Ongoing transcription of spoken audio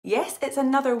Yes, it's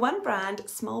another one brand,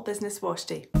 small business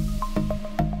Washday.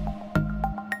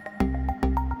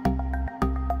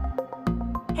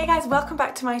 Hey guys, welcome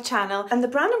back to my channel, and the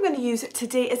brand I'm going to use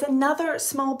today is another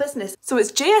small business. So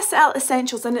it's JSL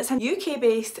Essentials, and it's a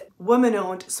UK-based,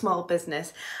 woman-owned small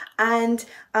business. And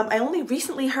I only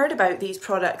recently heard about these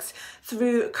products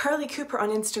through Curly Cooper on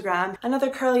Instagram,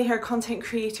 another curly hair content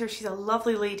creator. She's a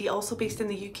lovely lady, also based in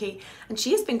the UK, and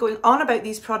she has been going on about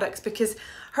these products because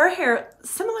her hair,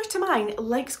 similar to mine,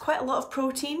 likes quite a lot of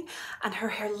protein, and her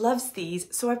hair loves these.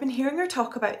 So I've been hearing her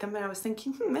talk about them, and I was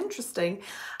thinking, interesting.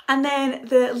 And then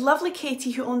the lovely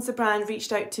Katie, who owns the brand,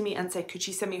 reached out to me and said, could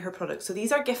she send me her products? So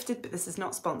these are gifted, but this is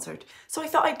not sponsored. So I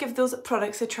thought I'd give those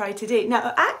products a try today.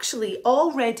 Now, I actually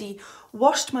already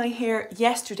washed my hair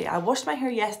yesterday. I washed my hair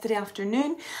yesterday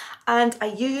afternoon, and I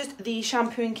used the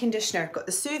shampoo and conditioner. I've got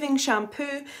the soothing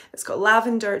shampoo. It's got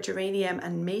lavender, geranium,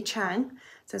 and Mei Chang.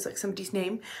 Sounds like somebody's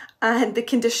name. And the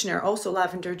conditioner, also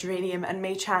lavender, geranium, and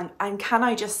Mei Chang. And can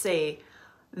I just say,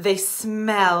 they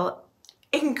smell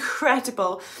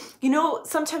incredible. You know,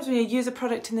 sometimes when you use a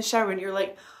product in the shower and you're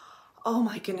like, oh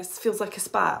my goodness, feels like a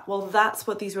spa. Well, that's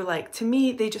what these were like. To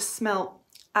me, they just smell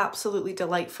absolutely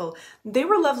delightful. They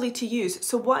were lovely to use.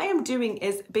 So what I am doing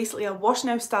is basically a wash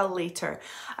now, style later.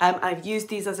 I've used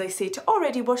these, as I say, to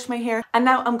already wash my hair, and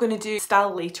now I'm going to do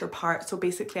style later part. So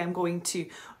basically I'm going to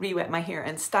re-wet my hair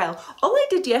and style. All I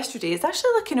did yesterday is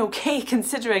actually looking okay,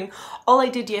 considering all I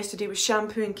did yesterday was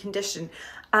shampoo and condition.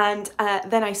 And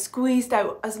then I squeezed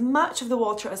out as much of the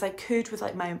water as I could with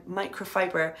like my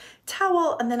microfiber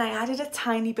towel, and then I added a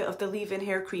tiny bit of the leave-in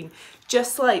hair cream,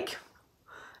 just like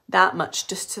that much,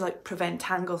 just to like prevent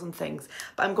tangles and things.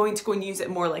 But I'm going to go and use it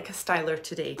more like a styler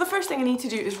today. The first thing I need to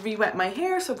do is re-wet my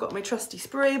hair. So I've got my trusty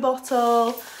spray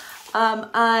bottle,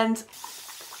 and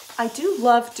I do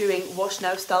love doing wash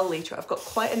now, style later. I've got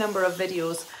quite a number of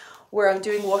videos where I'm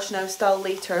doing wash now, style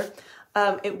later.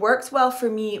 It works well for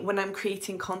me when I'm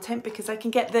creating content because I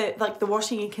can get the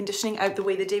washing and conditioning out the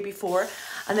way the day before,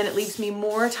 and then it leaves me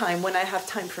more time when I have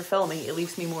time for filming. It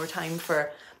leaves me more time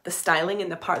for the styling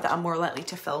and the part that I'm more likely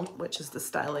to film, which is the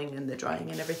styling and the drying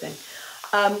and everything.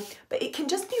 But it can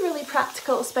just be really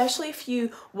practical, especially if you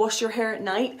wash your hair at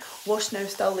night. Wash now,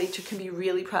 style later can be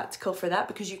really practical for that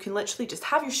because you can literally just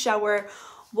have your shower,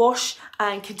 wash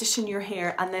and condition your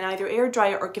hair, and then either air dry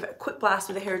it or give it a quick blast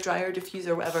with a hair dryer, diffuser,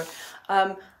 or whatever.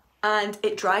 And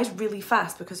it dries really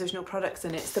fast because there's no products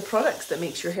in it. It's the products that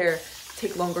makes your hair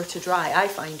take longer to dry, I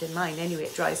find in mine anyway.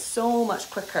 It dries so much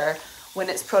quicker when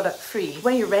it's product free.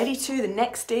 When you're ready to, the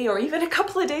next day or even a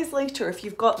couple of days later, if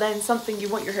you've got then something you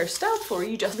want your hair styled for,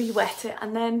 you just re-wet it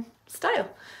and then style.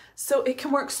 So it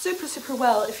can work super, super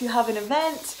well if you have an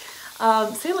event.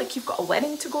 Say like you've got a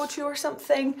wedding to go to or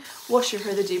something, wash your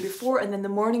hair the day before, and then the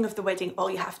morning of the wedding, all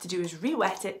you have to do is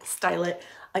re-wet it, style it,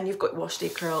 and you've got wash day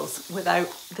curls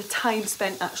without the time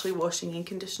spent actually washing and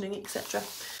conditioning, etc.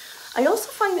 I also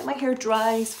find that my hair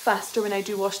dries faster when I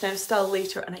do wash now, style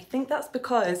later, and I think that's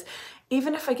because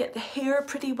even if I get the hair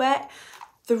pretty wet,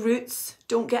 the roots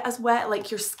don't get as wet, like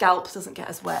your scalp doesn't get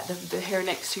as wet, the hair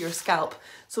next to your scalp.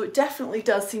 So it definitely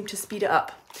does seem to speed it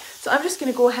up. So I'm just going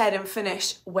to go ahead and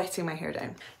finish wetting my hair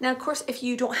down. Now, of course, if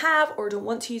you don't have or don't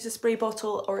want to use a spray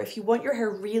bottle, or if you want your hair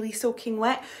really soaking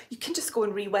wet, you can just go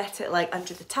and re-wet it like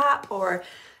under the tap or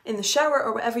in the shower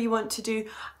or whatever you want to do.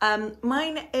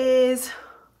 Mine is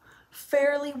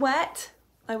fairly wet,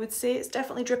 I would say. It's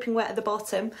definitely dripping wet at the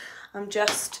bottom. I'm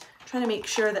just trying to make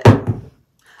sure that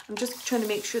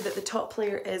the top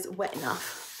layer is wet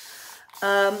enough.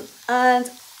 And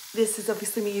this is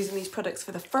obviously me using these products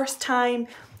for the first time,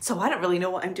 so I don't really know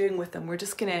what I'm doing with them. We're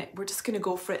just gonna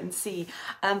go for it and see.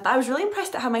 But I was really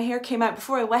impressed at how my hair came out.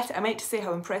 Before I wet it, I meant to say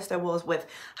how impressed I was with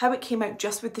how it came out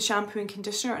just with the shampoo and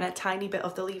conditioner and a tiny bit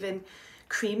of the leave-in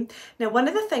cream. Now, one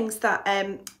of the things that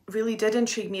really did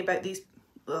intrigue me about these,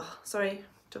 sorry,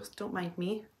 just don't mind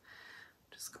me.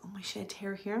 Just got all my shed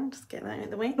hair here, I'm just getting that out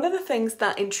of the way. One of the things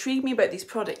that intrigued me about these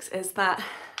products is that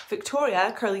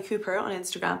Victoria, Curly Cooper on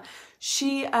Instagram,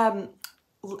 she,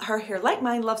 her hair, like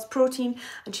mine, loves protein,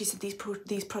 and she said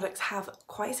these products have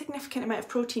quite a significant amount of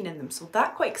protein in them, so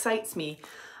that quite excites me.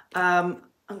 I'm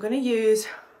gonna use,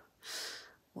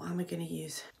 what am I gonna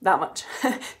use? That much,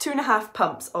 2.5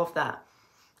 pumps of that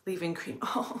leave-in cream.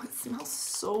 Oh, it smells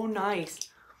so nice.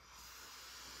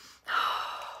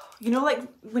 You know, like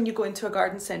when you go into a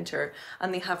garden centre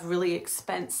and they have really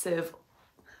expensive,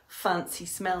 fancy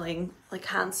smelling like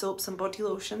hand soaps and body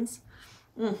lotions?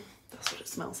 That's what it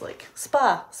smells like.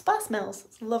 Spa smells,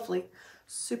 it's lovely.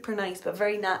 Super nice, but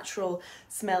very natural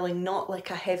smelling, not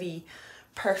like a heavy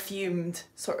perfumed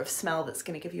sort of smell that's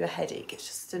going to give you a headache. It's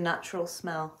just a natural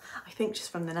smell, I think,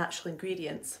 just from the natural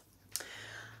ingredients.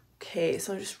 Okay,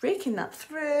 so I'm just raking that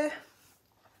through.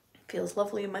 Feels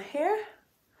lovely in my hair.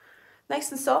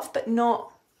 Nice and soft, but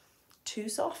not too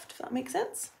soft, if that makes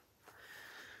sense.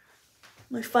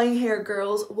 My fine hair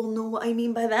girls will know what I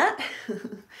mean by that.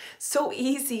 So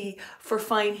easy for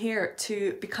fine hair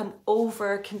to become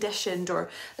over conditioned, or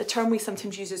the term we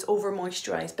sometimes use is over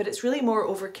moisturized, but it's really more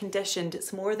over conditioned.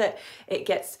 It's more that it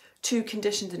gets too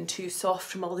conditioned and too soft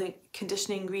from all the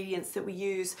conditioning ingredients that we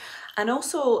use. And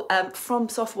also from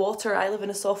soft water. I live in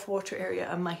a soft water area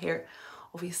and my hair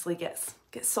obviously gets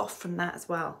soft from that as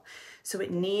well. So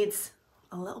it needs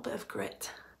a little bit of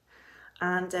grit.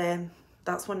 And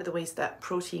that's one of the ways that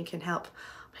protein can help.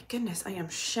 My goodness, I am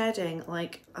shedding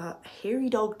like a hairy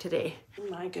dog today. Oh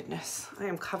my goodness, I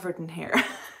am covered in hair.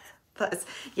 That is,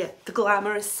 yeah, the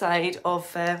glamorous side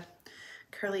of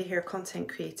curly hair content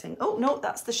creating. Oh no,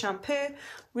 that's the shampoo.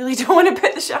 Really don't want to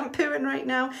put the shampoo in right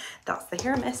now. That's the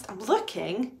hair mist. I'm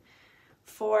looking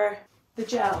for the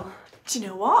gel. Do you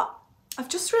know what? I've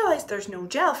just realised there's no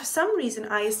gel. For some reason,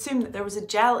 I assumed that there was a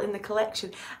gel in the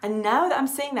collection. And now that I'm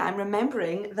saying that, I'm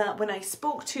remembering that when I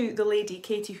spoke to the lady,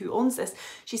 Katie, who owns this,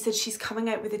 she said she's coming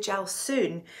out with a gel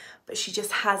soon, but she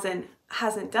just hasn't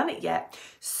done it yet.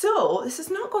 So this is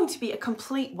not going to be a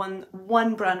complete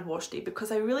one brand wash day,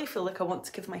 because I really feel like I want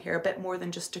to give my hair a bit more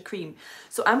than just a cream.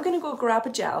 So I'm going to go grab a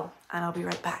gel and I'll be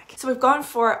right back. So we've gone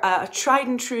for a tried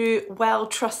and true, well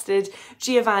trusted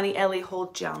Giovanni LA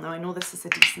Hold Gel. Now I know this is a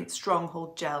decent strong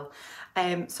hold gel.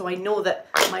 So I know that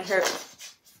my hair,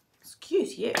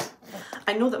 excuse you,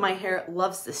 I know that my hair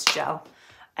loves this gel.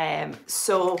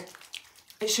 So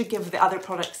it should give the other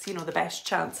products, you know, the best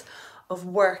chance of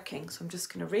working. So I'm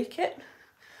just going to rake it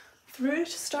through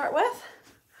to start with.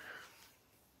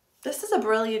 This is a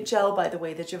brilliant gel, by the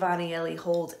way, the Giovanni LA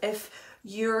Hold. If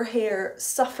your hair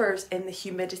suffers in the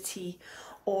humidity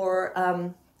or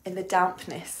in the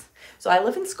dampness. So I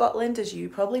live in Scotland, as you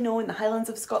probably know, in the Highlands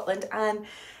of Scotland, and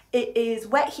it is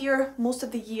wet here most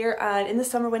of the year, and in the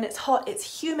summer when it's hot,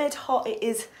 it's humid hot, it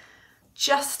is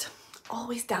just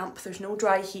always damp. There's no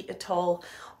dry heat at all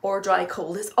or dry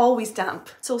cold, it's always damp.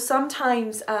 So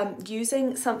sometimes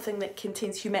using something that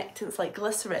contains humectants like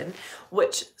glycerin,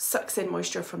 which sucks in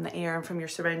moisture from the air and from your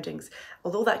surroundings,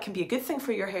 although that can be a good thing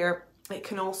for your hair, it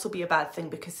can also be a bad thing,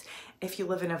 because if you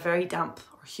live in a very damp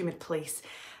or humid place,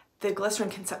 the glycerin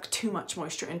can suck too much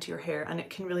moisture into your hair and it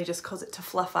can really just cause it to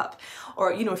fluff up.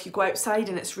 Or, you know, if you go outside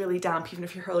and it's really damp, even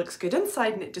if your hair looks good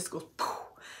inside and it just goes poof.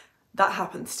 That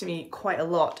happens to me quite a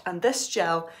lot, and this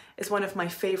gel is one of my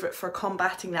favourite for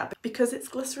combating that because it's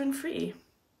glycerin free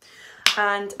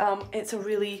and it's a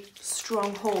really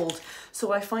strong hold.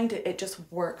 So I find it just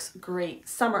works great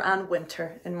summer and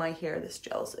winter in my hair. This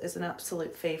gel is an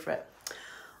absolute favourite.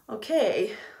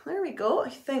 Okay, there we go. I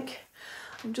think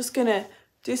I'm just gonna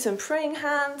do some praying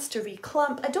hands to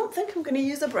reclump. I don't think I'm going to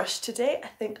use a brush today. I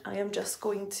think I am just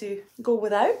going to go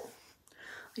without.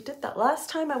 I did that last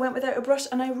time, I went without a brush,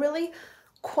 and I really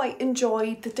quite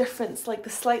enjoyed the difference, like the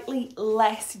slightly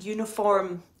less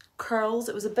uniform curls.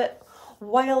 It was a bit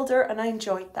wilder and I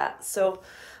enjoyed that. So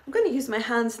I'm going to use my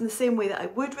hands in the same way that I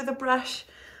would with a brush,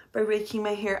 by raking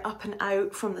my hair up and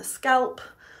out from the scalp.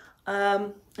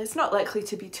 It's not likely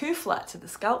to be too flat to the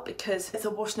scalp because it's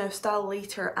a wash now style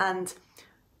later and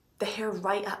the hair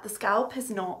right at the scalp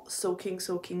is not soaking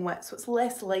wet, so it's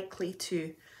less likely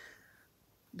to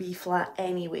be flat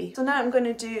anyway. So now I'm going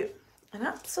to do an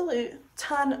absolute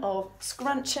ton of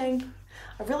scrunching.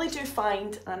 I really do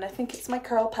find, and I think it's my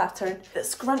curl pattern, that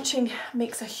scrunching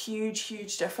makes a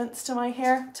huge difference to my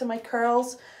hair, to my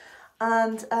curls,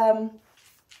 and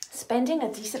spending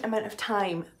a decent amount of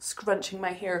time scrunching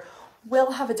my hair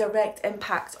will have a direct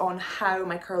impact on how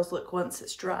my curls look once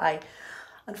it's dry.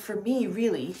 And for me,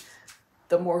 really,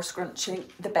 the more scrunching,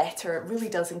 the better. It really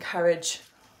does encourage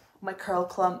my curl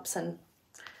clumps, and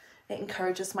it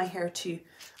encourages my hair to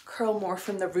curl more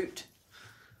from the root.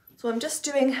 So I'm just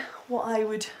doing what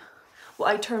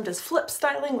I termed as flip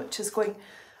styling, which is going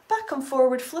back and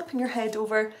forward, flipping your head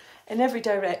over in every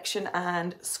direction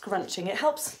and scrunching. It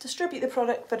helps distribute the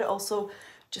product, but it also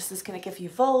just is going to give you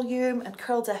volume and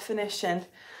curl definition.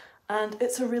 And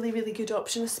it's a really good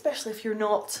option, especially if you're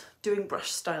not doing brush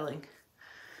styling.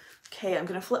 Okay, I'm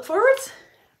going to flip forward.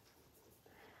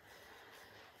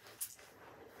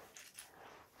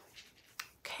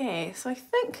 Okay, so I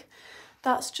think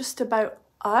that's just about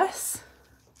us.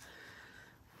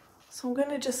 So I'm going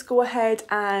to just go ahead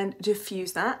and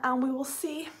diffuse that, and we'll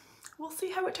see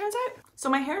how it turns out. So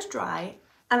my hair's dry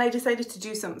and I decided to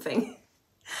do something.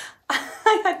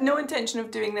 I had no intention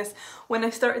of doing this when I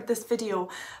started this video,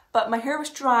 but my hair was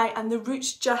dry and the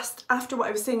roots, just after what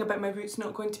I was saying about my roots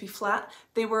not going to be flat,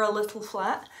 they were a little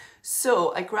flat.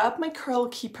 So I grabbed my Curl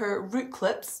Keeper root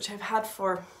clips, which I've had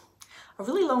for a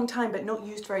really long time but not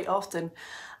used very often,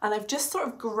 and I've just sort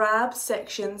of grabbed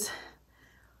sections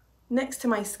next to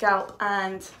my scalp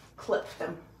and clipped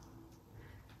them.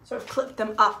 Sort of clipped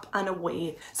them up and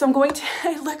away. So I'm going to,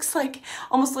 it looks like,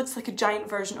 almost looks like a giant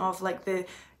version of like the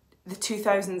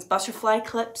 2000s butterfly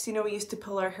clips. You know, we used to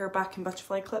pull our hair back in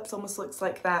butterfly clips, almost looks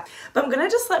like that. But I'm gonna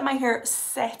just let my hair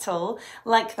settle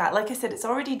like that. Like I said, it's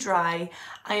already dry.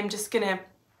 I am just gonna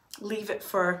leave it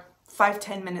for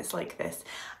 5-10 minutes like this,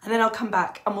 and then I'll come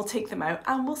back and we'll take them out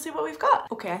and we'll see what we've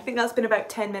got. Okay, I think that's been about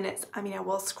 10 minutes. I mean, I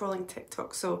was scrolling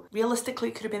TikTok, so realistically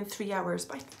it could have been 3 hours,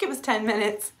 but I think it was 10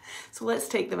 minutes. So let's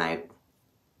take them out.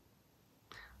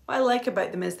 What I like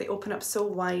about them is they open up so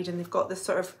wide and they've got this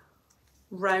sort of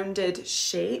rounded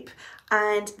shape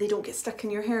and they don't get stuck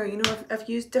in your hair. You know, I've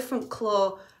used different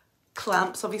claw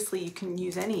clamps. Obviously you can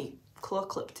use any claw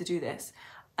clip to do this.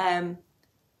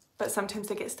 But sometimes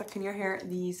they get stuck in your hair.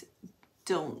 These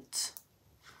don't.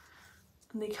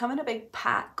 And they come in a big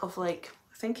pack of like,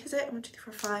 I think, is it 1, 2,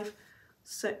 3, 4, 5,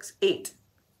 6, 8.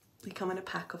 They come in a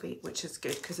pack of 8, which is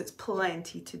good because it's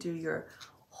plenty to do your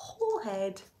whole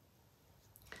head.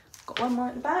 Got one more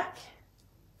at the back.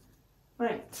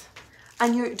 Right.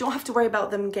 And you don't have to worry about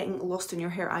them getting lost in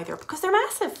your hair either because they're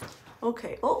massive.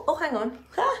 Okay. Oh, hang on.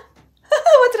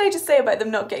 What did I just say about them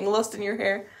not getting lost in your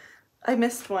hair? I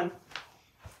missed one.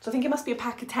 So I think it must be a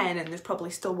pack of 10 and there's probably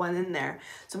still one in there.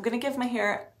 So I'm going to give my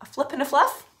hair a flip and a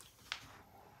fluff.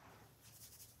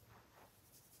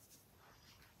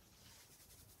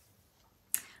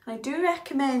 And I do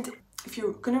recommend, if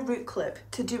you're going to root clip,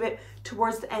 to do it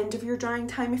towards the end of your drying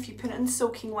time. If you put it in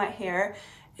soaking wet hair,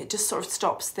 it just sort of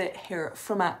stops the hair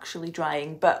from actually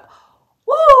drying. But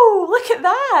whoa, look at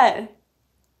that.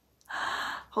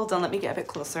 Hold on, let me get a bit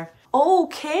closer.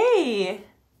 Okay.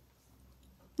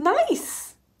 Nice.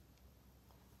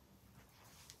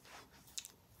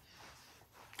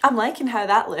 I'm liking how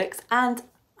that looks, and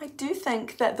I do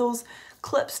think that those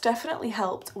clips definitely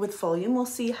helped with volume. We'll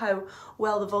see how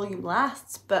well the volume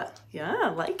lasts, but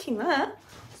yeah, liking that.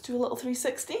 Let's do a little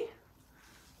 360.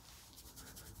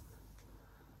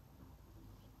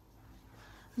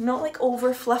 I'm not like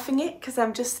over fluffing it because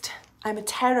I'm a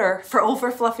terror for over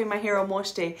fluffing my hair on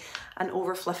wash day, and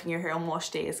over fluffing your hair on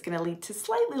wash day is going to lead to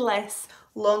slightly less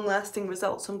long lasting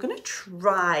results. So I'm going to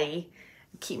try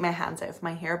and keep my hands out of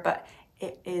my hair, but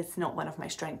it is not one of my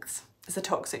strengths. It's a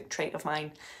toxic trait of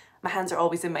mine. My hands are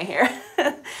always in my hair.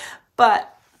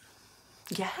 But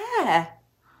yeah,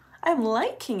 I'm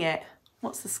liking it.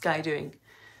 What's this guy doing?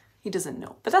 He doesn't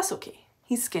know, but that's okay.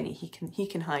 He's skinny, he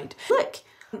can hide. Look,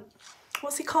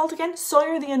 what's he called again?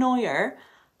 Sawyer the Annoyer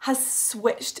has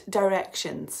switched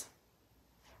directions.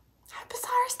 How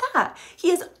bizarre is that?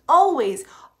 He has always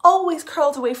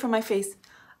curled away from my face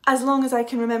as long as I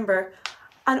can remember.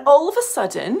 And all of a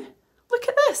sudden, look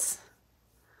at this.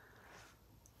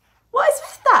 What is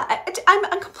with that?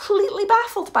 I'm completely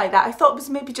baffled by that. I thought it was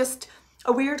maybe just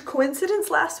a weird coincidence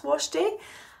last wash day,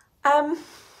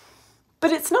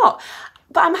 but it's not.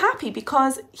 But I'm happy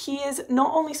because he is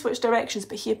not only switched directions,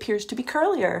 but he appears to be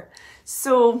curlier.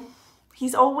 So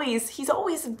he's always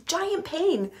a giant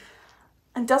pain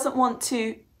and doesn't want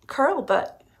to curl,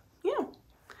 but you know,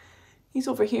 he's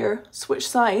over here, switched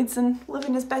sides and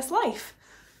living his best life.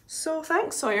 So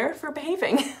thanks, Sawyer, for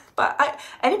behaving. But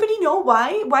anybody know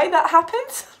why that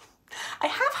happened? I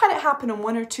have had it happen on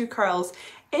 1 or 2 curls.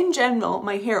 In general,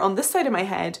 my hair on this side of my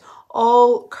head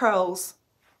all curls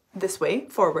this way,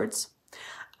 forwards,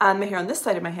 and my hair on this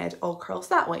side of my head all curls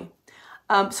that way.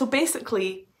 So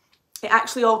basically, it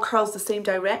actually all curls the same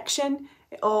direction.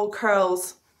 It all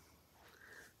curls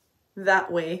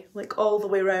that way, like all the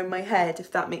way around my head,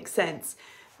 if that makes sense.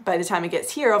 By the time it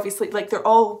gets here, obviously, like they're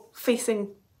all facing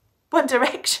one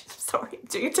direction. Sorry, I'm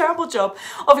doing a terrible job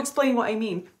of explaining what I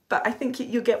mean, but I think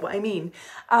you get what I mean.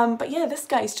 But yeah, this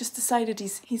guy's just decided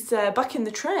he's bucking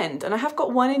the trend, and I have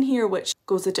got one in here which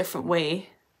goes a different way.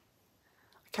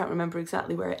 I can't remember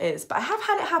exactly where it is, but I have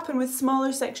had it happen with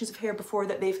smaller sections of hair before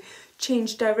that they've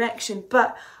changed direction,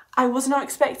 but I was not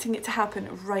expecting it to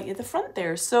happen right at the front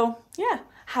there. So yeah,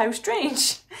 how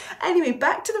strange. Anyway,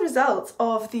 back to the results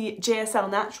of the JSL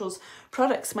Naturals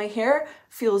products. My hair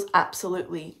feels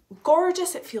absolutely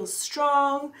gorgeous. It feels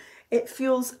strong. It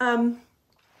feels,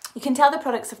 you can tell the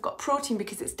products have got protein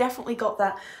because it's definitely got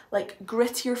that like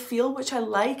grittier feel, which I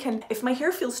like. And if my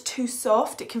hair feels too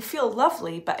soft, it can feel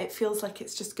lovely, but it feels like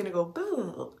it's just gonna go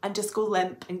boo and just go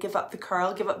limp and give up the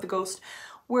curl, give up the ghost,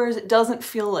 whereas it doesn't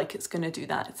feel like it's going to do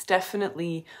that. It's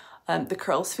definitely, the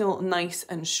curls feel nice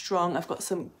and strong. I've got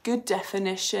some good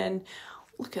definition.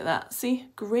 Look at that, see?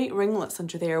 Great ringlets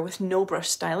under there with no brush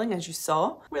styling, as you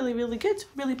saw. Really, really good.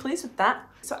 Really pleased with that.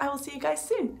 So I will see you guys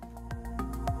soon.